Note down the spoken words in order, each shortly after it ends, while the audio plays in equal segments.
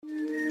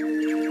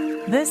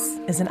This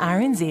is an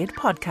RNZ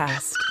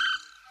podcast.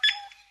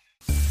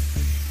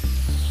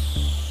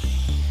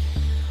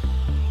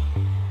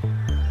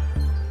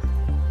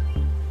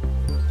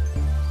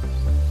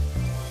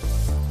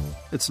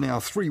 It's now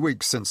 3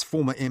 weeks since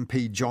former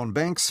MP John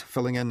Banks,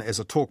 filling in as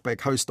a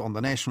talkback host on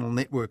the national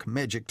network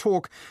Magic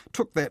Talk,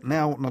 took that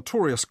now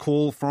notorious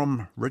call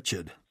from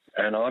Richard.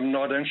 And I'm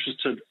not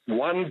interested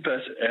one bit,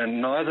 and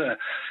neither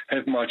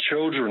have my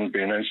children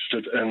been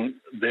interested in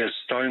their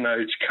Stone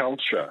Age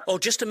culture. Oh,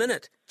 just a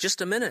minute.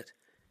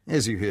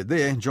 As you heard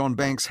there, John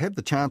Banks had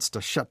the chance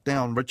to shut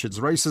down Richard's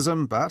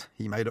racism, but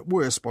he made it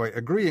worse by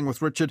agreeing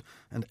with Richard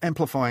and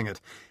amplifying it.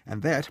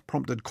 And that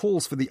prompted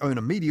calls for the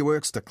owner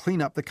MediaWorks to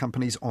clean up the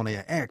company's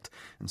on-air act.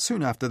 And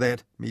soon after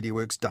that,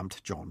 MediaWorks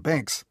dumped John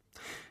Banks.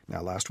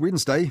 Now, last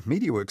Wednesday,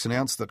 MediaWorks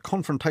announced that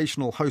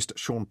confrontational host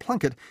Sean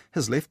Plunkett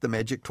has left the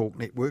Magic Talk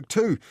network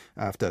too,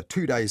 after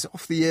 2 days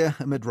off the air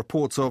amid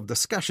reports of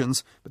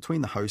discussions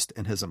between the host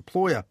and his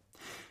employer.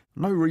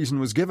 No reason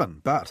was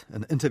given, but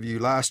an interview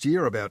last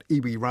year about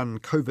iwi-run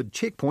COVID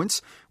checkpoints,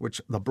 which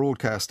the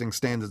Broadcasting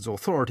Standards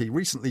Authority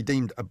recently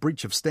deemed a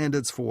breach of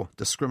standards for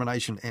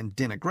discrimination and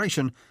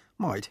denigration,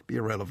 might be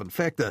a relevant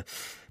factor.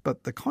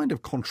 But the kind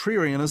of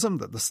contrarianism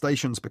that the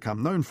station's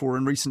become known for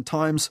in recent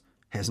times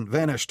hasn't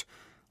vanished.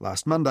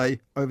 Last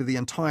Monday, over the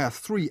entire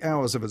 3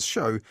 hours of his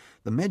show,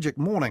 the Magic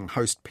Morning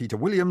host Peter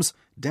Williams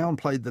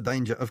downplayed the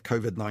danger of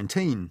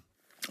COVID-19.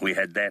 We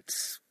had that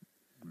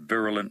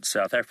virulent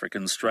South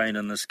African strain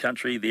in this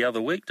country the other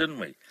week,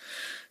 didn't we?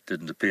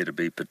 Didn't appear to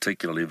be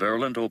particularly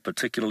virulent or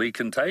particularly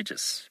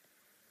contagious.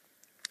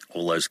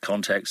 All those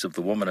contacts of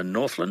the woman in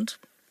Northland,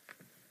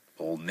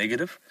 all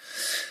negative.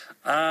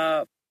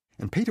 And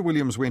Peter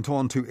Williams went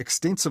on to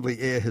extensively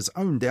air his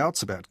own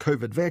doubts about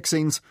COVID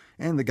vaccines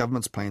and the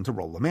government's plan to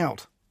roll them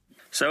out.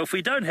 So if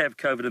we don't have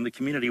COVID in the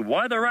community,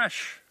 why the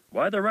rush?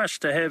 Why the rush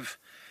to have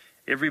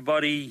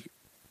everybody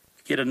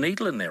get a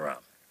needle in their arm?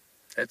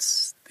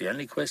 That's the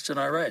only question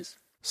I raise.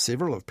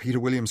 Several of Peter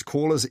Williams'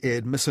 callers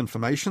aired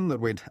misinformation that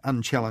went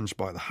unchallenged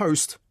by the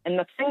host. And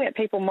the thing that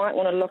people might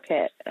want to look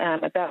at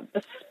about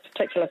this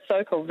particular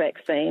so-called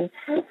vaccine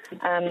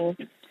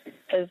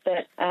is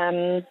that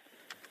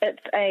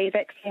it's a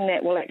vaccine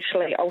that will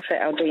actually alter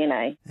our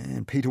DNA.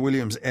 And Peter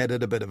Williams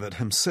added a bit of it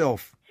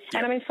himself.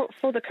 And I mean,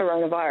 for the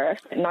coronavirus,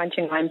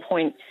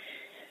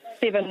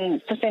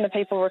 99.7% of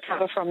people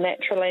recover from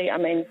naturally. I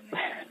mean,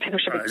 people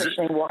should be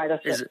questioning why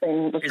this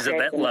vaccine was created. Is it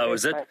that low,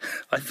 is it?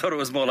 I thought it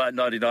was more like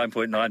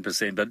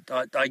 99.9%, but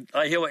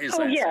I hear what you're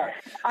saying. Oh, yeah,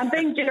 I'm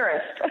being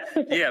generous.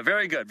 Yeah,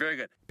 very good, very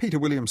good. Peter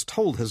Williams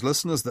told his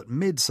listeners that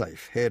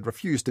MedSafe had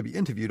refused to be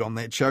interviewed on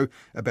that show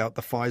about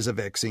the Pfizer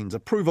vaccine's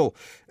approval.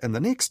 And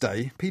the next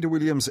day, Peter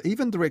Williams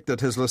even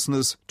directed his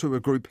listeners to a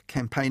group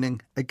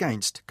campaigning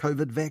against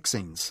COVID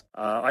vaccines.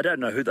 I don't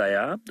know who they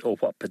are or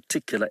what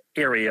particular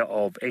area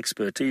of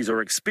expertise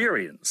or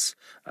experience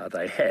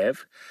they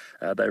have.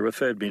 They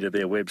referred me to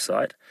their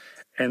website.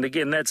 And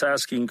again, that's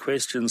asking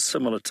questions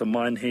similar to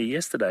mine here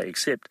yesterday,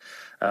 except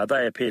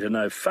they appear to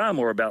know far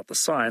more about the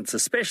science,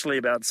 especially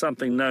about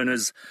something known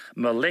as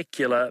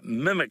molecular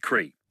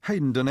mimicry.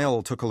 Hayden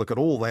Donnell took a look at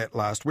all that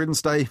last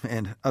Wednesday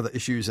and other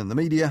issues in the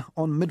media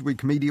on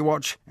Midweek Media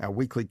Watch, our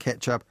weekly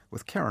catch-up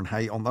with Karen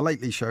Hay on The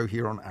Lately Show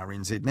here on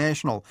RNZ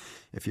National.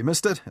 If you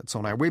missed it, it's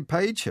on our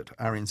webpage at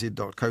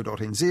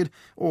rnz.co.nz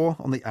or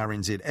on the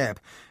RNZ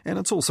app. And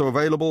it's also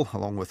available,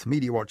 along with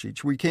Media Watch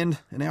each weekend,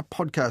 in our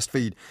podcast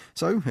feed.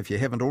 So if you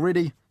haven't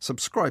already,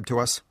 subscribe to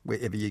us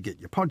wherever you get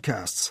your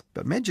podcasts.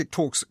 But Magic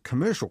Talk's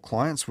commercial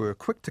clients were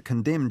quick to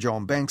condemn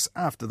John Banks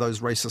after those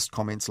racist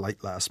comments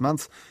late last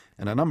month.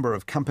 And a number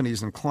of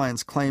companies and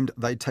clients claimed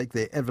they'd take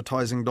their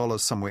advertising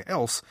dollars somewhere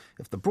else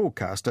if the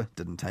broadcaster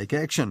didn't take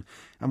action.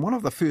 And one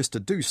of the first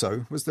to do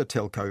so was the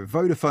Telco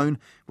Vodafone,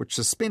 which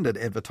suspended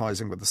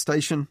advertising with the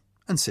station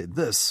and said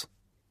this.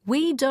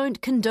 We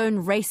don't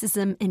condone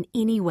racism in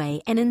any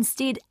way and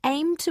instead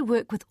aim to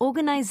work with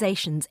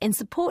organisations and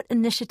support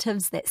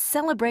initiatives that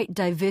celebrate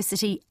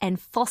diversity and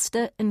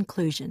foster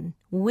inclusion.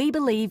 We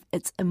believe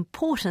it's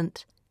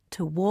important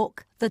to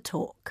walk the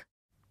talk.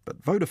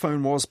 But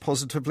Vodafone was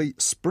positively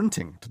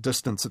sprinting to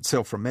distance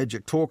itself from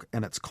Magic Talk,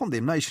 and its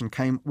condemnation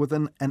came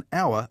within an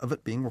hour of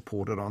it being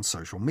reported on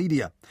social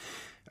media.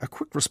 A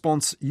quick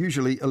response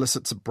usually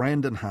elicits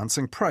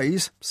brand-enhancing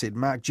praise, said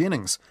Mark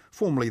Jennings,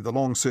 formerly the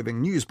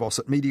long-serving news boss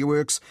at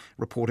MediaWorks,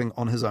 reporting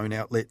on his own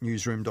outlet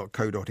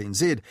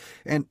newsroom.co.nz.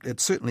 And it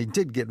certainly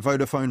did get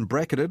Vodafone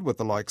bracketed with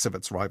the likes of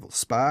its rival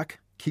Spark,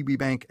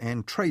 Kiwibank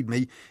and Trade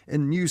Me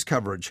in news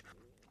coverage.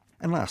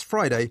 And last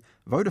Friday,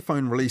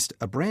 Vodafone released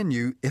a brand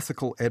new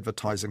ethical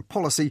advertising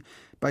policy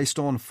based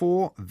on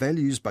 4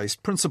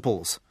 values-based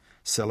principles: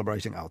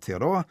 celebrating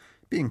Aotearoa,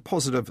 being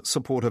positive,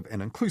 supportive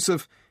and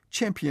inclusive,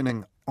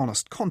 championing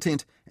honest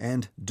content,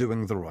 and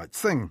doing the right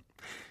thing.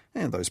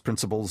 And those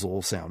principles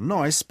all sound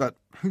nice, but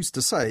who's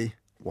to say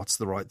what's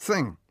the right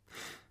thing?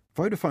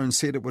 Vodafone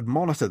said it would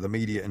monitor the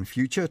media in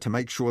future to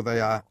make sure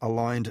they are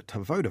aligned to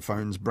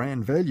Vodafone's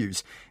brand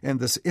values, and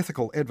this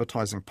ethical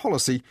advertising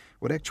policy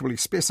would actually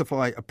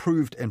specify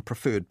approved and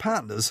preferred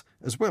partners,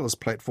 as well as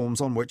platforms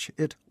on which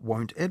it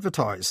won't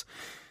advertise.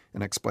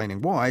 In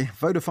explaining why,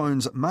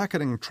 Vodafone's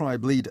marketing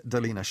tribe lead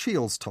Delina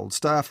Shields told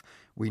staff,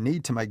 "We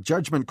need to make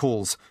judgment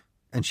calls,"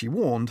 and she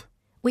warned,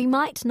 "We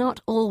might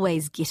not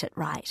always get it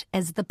right,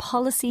 as the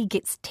policy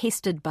gets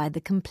tested by the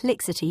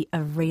complexity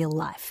of real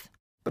life.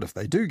 But if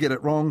they do get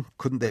it wrong,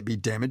 couldn't that be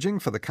damaging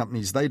for the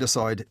companies they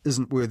decide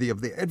isn't worthy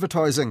of their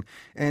advertising?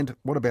 And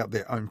what about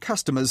their own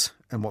customers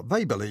and what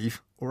they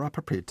believe or are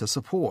prepared to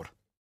support?"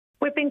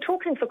 We've been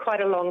talking for quite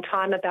a long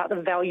time about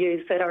the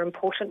values that are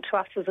important to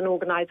us as an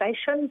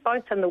organisation,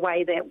 both in the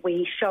way that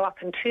we show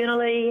up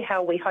internally,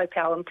 how we hope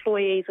our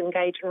employees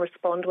engage and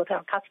respond with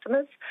our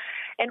customers,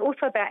 and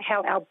also about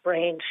how our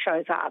brand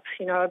shows up.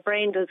 You know, a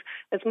brand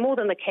is more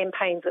than the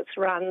campaigns it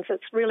runs.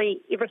 It's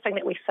really everything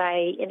that we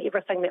say and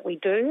everything that we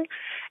do.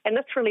 And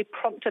this really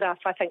prompted us,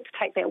 I think, to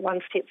take that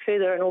one step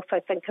further and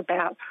also think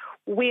about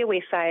where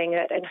we're saying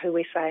it and who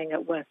we're saying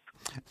it with.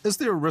 Is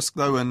there a risk,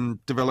 though, in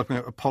developing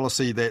a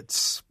policy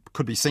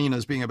could be seen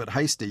as being a bit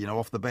hasty,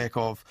 off the back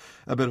of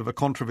a bit of a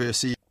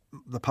controversy?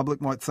 The public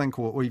might think,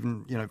 or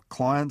even,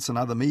 clients and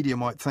other media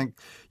might think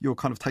you're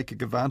kind of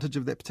taking advantage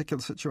of that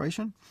particular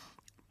situation?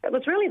 It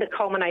was really the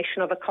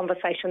culmination of a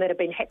conversation that had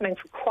been happening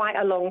for quite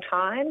a long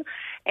time.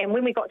 And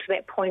when we got to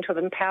that point of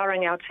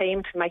empowering our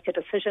team to make a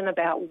decision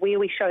about where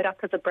we showed up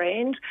as a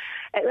brand,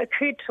 it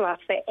occurred to us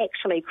that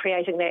actually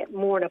creating that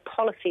more in a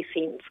policy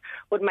sense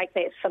would make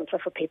that simpler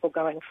for people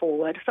going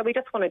forward. So we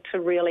just wanted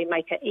to really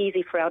make it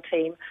easy for our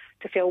team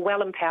to feel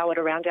well empowered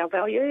around our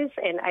values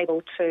and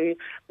able to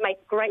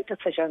make great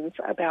decisions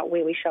about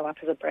where we show up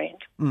as a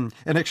brand.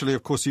 And actually,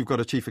 of course, you've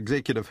got a chief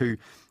executive who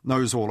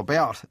knows all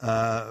about,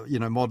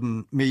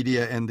 modern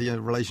media and the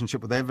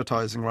relationship with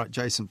advertising, right?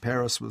 Jason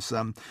Paris was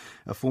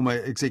a former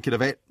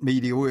executive at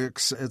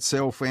MediaWorks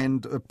itself,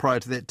 and prior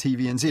to that,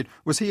 TVNZ.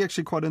 Was he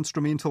actually quite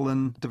instrumental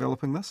in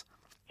developing this?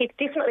 He's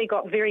definitely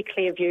got very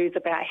clear views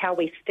about how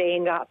we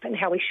stand up and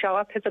how we show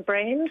up as a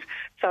brand.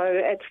 So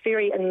it's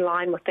very in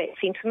line with that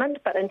sentiment.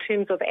 But in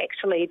terms of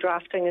actually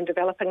drafting and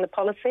developing the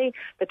policy,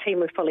 the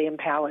team were fully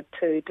empowered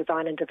to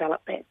design and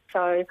develop that.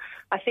 So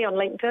I see on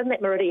LinkedIn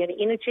that Meridian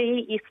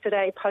Energy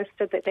yesterday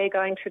posted that they're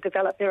going to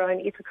develop their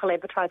own ethical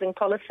advertising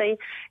policy.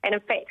 And in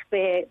fact,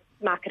 their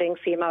marketing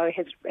CMO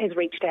has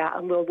reached out,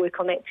 and we'll work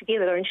on that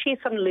together and share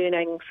some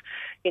learnings,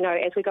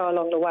 as we go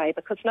along the way,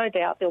 because no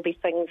doubt there'll be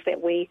things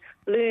that we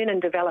learn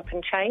and develop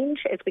and change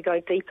as we go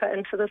deeper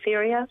into this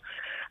area.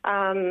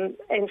 And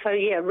so,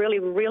 really,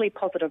 really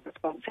positive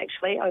response,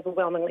 actually,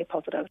 overwhelmingly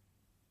positive.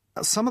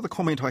 Some of the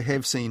comment I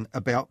have seen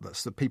about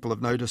this, that people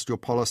have noticed your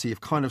policy, have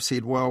kind of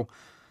said, well,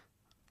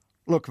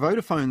 look,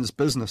 Vodafone's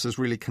business is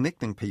really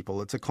connecting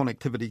people. It's a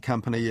connectivity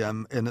company,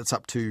 and it's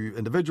up to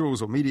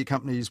individuals or media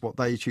companies what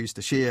they choose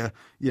to share,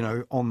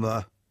 on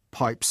the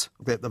pipes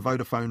that the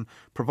Vodafone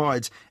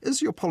provides.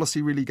 Is your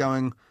policy really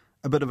going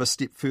a bit of a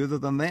step further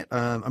than that?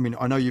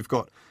 I know you've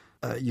got,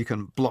 you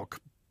can block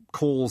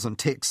calls and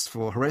texts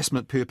for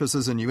harassment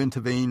purposes, and you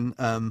intervene,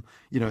 in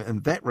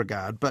that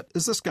regard. But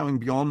is this going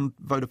beyond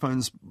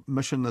Vodafone's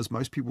mission, as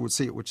most people would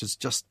see it, which is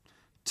just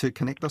to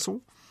connect us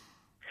all?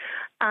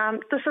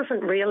 This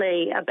isn't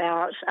really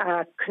about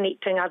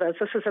connecting others.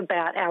 This is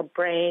about our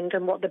brand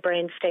and what the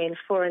brand stands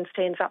for and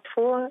stands up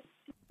for.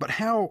 But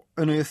how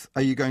on earth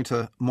are you going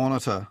to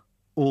monitor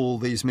all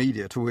these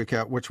media to work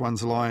out which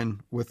ones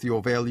align with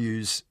your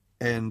values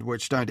and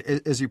which don't?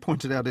 As you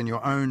pointed out in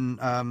your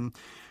own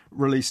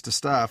release to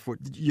staff,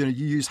 you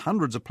use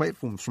hundreds of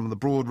platforms, from the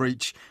broad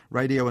reach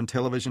radio and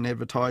television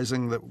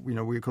advertising that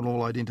we can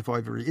all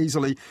identify very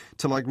easily,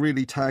 to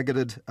really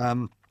targeted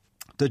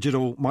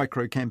digital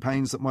micro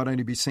campaigns that might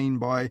only be seen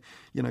by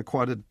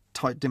quite a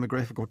tight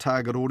demographic or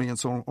target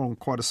audience on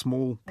quite a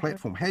small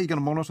platform. How are you going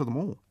to monitor them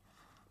all?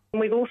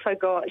 We've also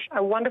got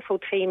a wonderful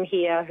team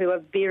here who are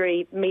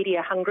very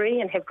media hungry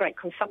and have great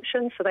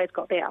consumption, so they've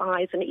got their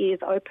eyes and ears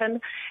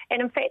open.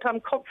 And in fact, I'm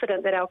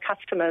confident that our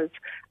customers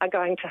are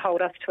going to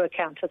hold us to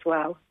account as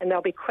well, and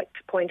they'll be quick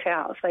to point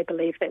out if they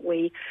believe that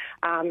we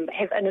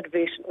have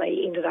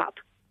inadvertently ended up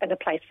in a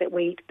place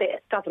that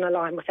doesn't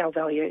align with our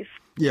values.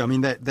 Yeah,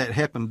 that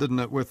happened, didn't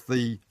it, with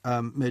the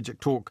Magic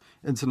Talk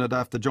incident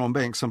after John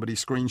Banks? Somebody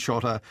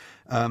screenshot a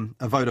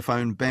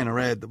Vodafone banner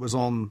ad that was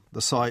on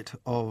the site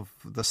of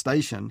the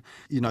station.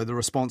 The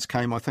response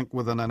came, I think,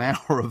 within an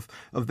hour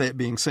of that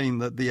being seen,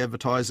 that the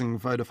advertising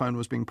Vodafone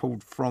was being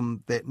pulled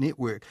from that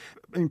network.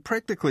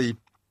 Practically,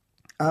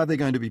 are there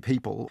going to be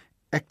people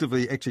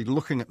actively actually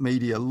looking at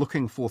media,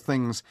 looking for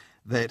things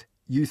that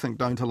you think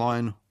don't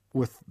align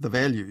with the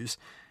values,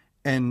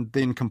 and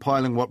then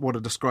compiling what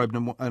are described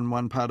in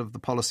one part of the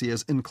policy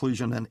as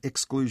inclusion and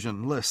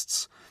exclusion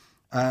lists?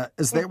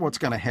 Is that what's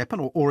going to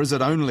happen? Or is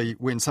it only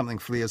when something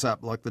flares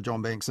up, like the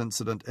John Banks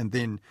incident, and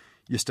then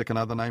you stick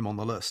another name on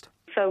the list?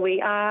 So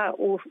we are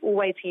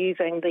always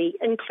using the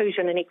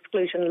inclusion and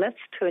exclusion list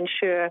to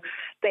ensure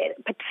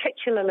that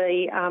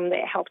particularly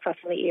that helps us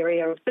in the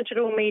area of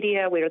digital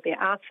media, where there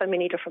are so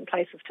many different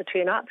places to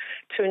turn up,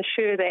 to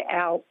ensure that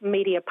our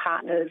media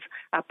partners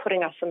are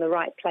putting us in the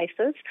right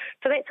places.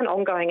 So that's an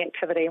ongoing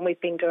activity, and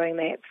we've been doing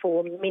that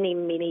for many,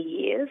 many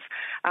years.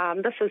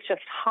 This is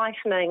just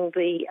heightening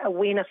the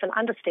awareness and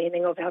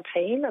understanding of our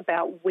team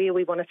about where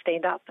we want to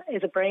stand up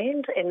as a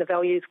brand and the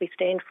values we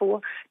stand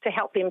for to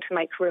help them to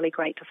make really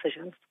great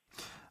decisions.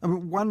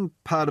 One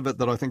part of it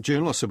that I think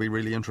journalists will be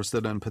really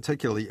interested in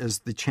particularly is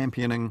the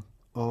championing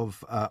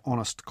of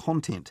honest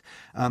content.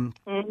 Now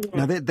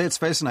that's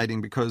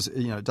fascinating because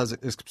it does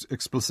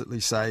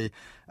explicitly say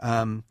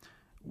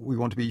we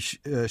want to be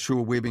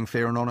sure we're being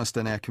fair and honest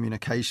in our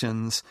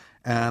communications,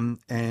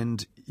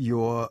 and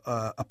you're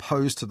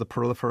opposed to the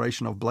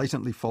proliferation of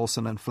blatantly false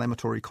and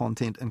inflammatory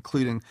content,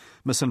 including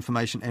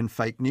misinformation and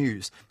fake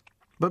news.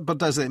 But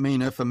does that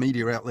mean if a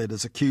media outlet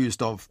is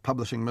accused of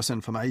publishing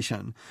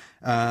misinformation,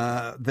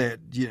 that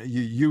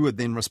you would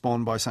then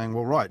respond by saying,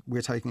 well, right,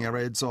 we're taking our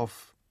ads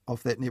off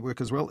that network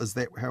as well? Is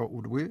that how it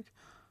would work?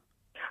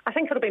 I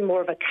think it'll be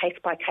more of a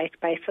case-by-case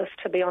basis,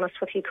 to be honest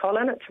with you,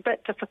 Colin. It's a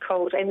bit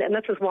difficult, and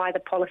this is why the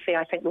policy,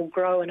 I think, will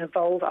grow and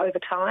evolve over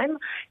time.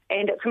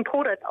 And it's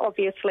important,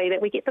 obviously,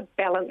 that we get the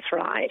balance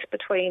right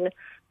between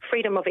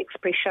freedom of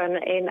expression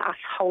and us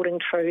holding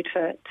true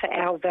to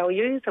our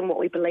values and what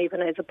we believe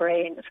in as a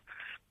brand.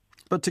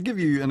 But to give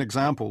you an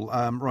example,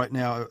 right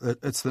now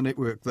it's the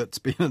network that's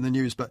been in the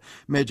news, but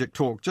Magic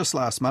Talk, just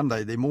last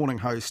Monday, their morning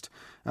host,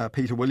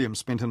 Peter Williams,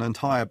 spent an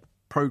entire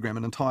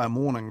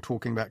morning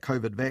talking about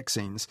COVID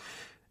vaccines.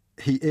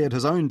 He aired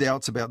his own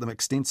doubts about them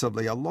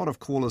extensively. A lot of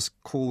callers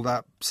called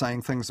up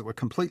saying things that were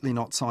completely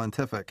not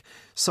scientific.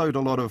 Sowed a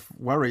lot of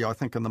worry, I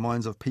think, in the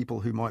minds of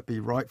people who might be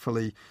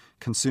rightfully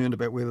concerned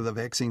about whether the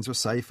vaccines were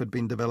safe, had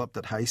been developed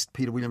at haste.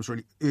 Peter Williams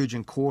really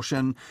urging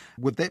caution.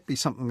 Would that be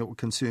something that would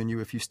concern you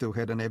if you still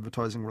had an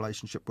advertising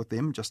relationship with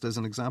them, just as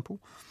an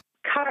example?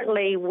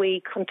 Currently,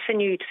 we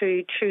continue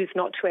to choose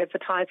not to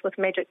advertise with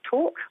Magic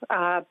Talk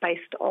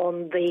based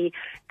on the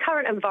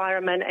current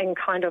environment and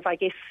kind of,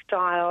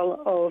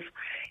 style of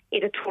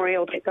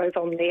editorial that goes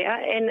on there.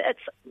 And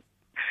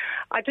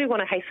I do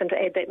want to hasten to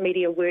add that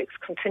MediaWorks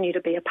continue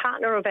to be a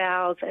partner of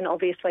ours, and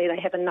obviously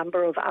they have a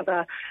number of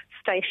other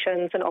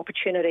stations and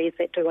opportunities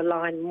that do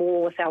align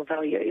more with our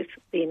values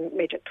than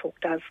Magic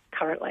Talk does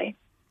currently.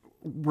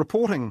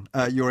 Reporting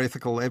your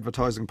ethical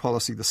advertising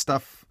policy, the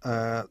Stuff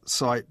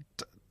site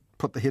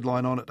put the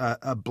headline on it,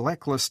 a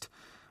blacklist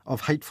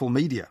of hateful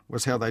media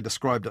was how they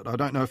described it. I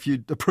don't know if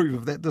you'd approve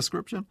of that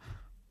description.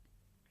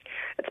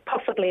 It's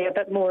possibly a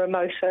bit more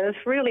emotive.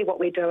 Really what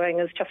we're doing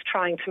is just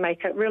trying to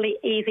make it really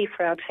easy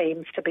for our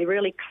teams to be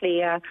really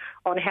clear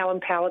on how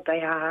empowered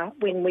they are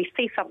when we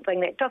see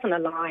something that doesn't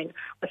align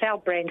with our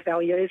brand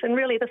values. And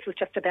really this is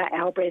just about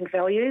our brand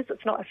values.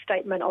 It's not a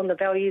statement on the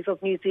values of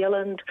New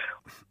Zealand.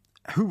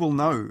 Who will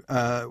know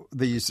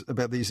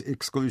about these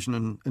exclusion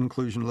and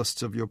inclusion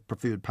lists of your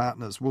preferred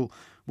partners? Will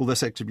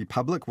this actually be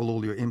public? Will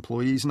all your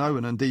employees know?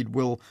 And indeed,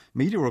 will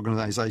media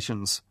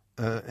organisations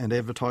and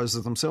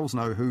advertisers themselves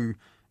know who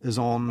is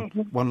on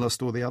one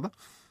list or the other?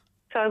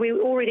 So we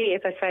already,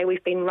 as I say,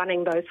 we've been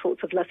running those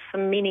sorts of lists for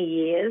many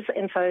years.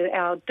 And so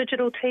our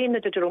digital team, the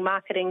digital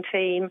marketing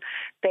team,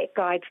 that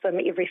guides them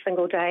every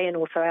single day, and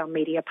also our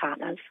media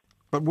partners.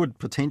 But would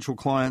potential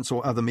clients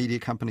or other media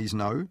companies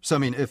know? So, I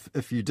mean,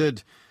 if you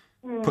did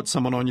put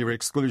someone on your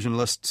exclusion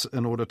lists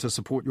in order to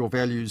support your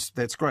values,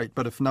 that's great.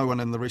 But if no one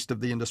in the rest of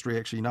the industry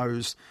actually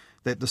knows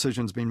that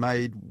decision's been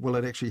made, will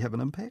it actually have an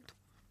impact?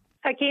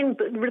 Again,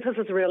 this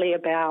is really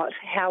about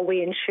how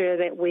we ensure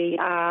that we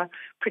are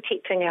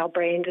protecting our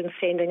brand and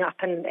standing up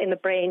and the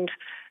brand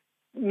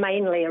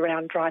mainly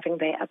around driving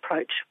that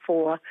approach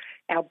for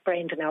our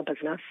brand and our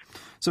business.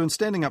 So in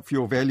standing up for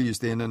your values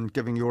then and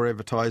giving your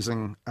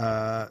advertising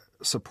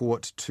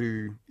support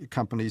to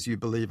companies you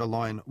believe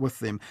align with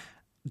them,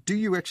 do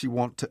you actually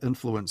want to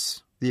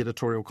influence the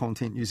editorial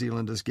content New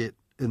Zealanders get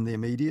in their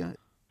media?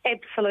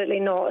 Absolutely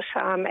not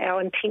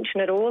our intention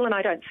at all, and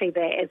I don't see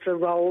that as the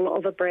role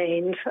of a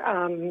brand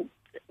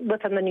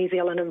within the New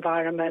Zealand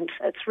environment.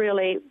 It's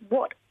really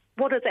what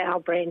is our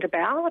brand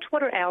about?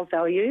 What are our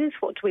values?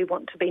 What do we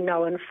want to be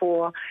known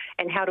for?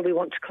 And how do we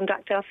want to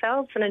conduct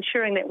ourselves? And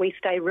ensuring that we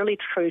stay really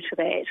true to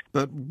that.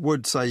 But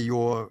would, say,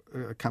 your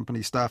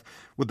company staff,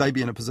 would they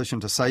be in a position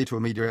to say to a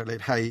media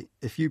outlet, hey,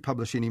 if you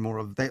publish any more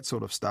of that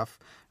sort of stuff,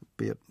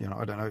 be it,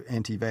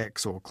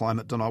 anti-vax or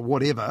climate denial,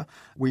 whatever,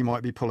 we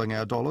might be pulling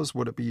our dollars?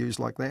 Would it be used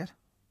like that?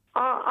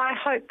 I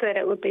hope that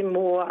it would be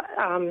more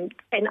an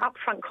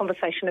upfront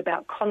conversation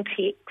about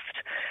context,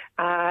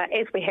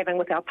 as we're having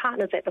with our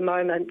partners at the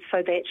moment, so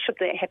that should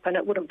that happen,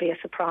 it wouldn't be a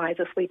surprise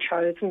if we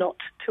chose not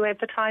to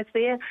advertise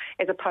there,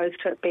 as opposed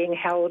to it being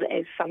held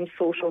as some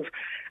sort of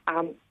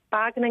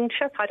bargaining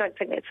chip. I don't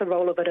think that's the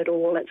role of it at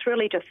all. It's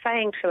really just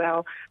saying to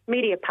our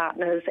media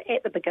partners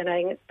at the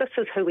beginning, this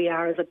is who we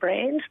are as a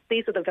brand.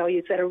 These are the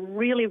values that are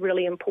really,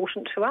 really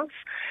important to us.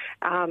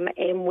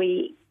 And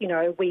we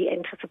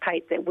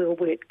anticipate that we'll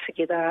work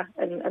together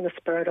in the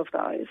spirit of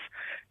those.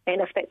 And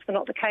if that's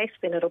not the case,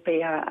 then it'll be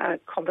a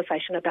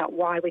conversation about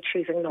why we're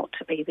choosing not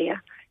to be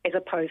there, as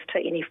opposed to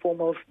any form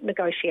of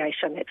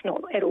negotiation. That's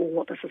not at all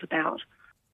what this is about.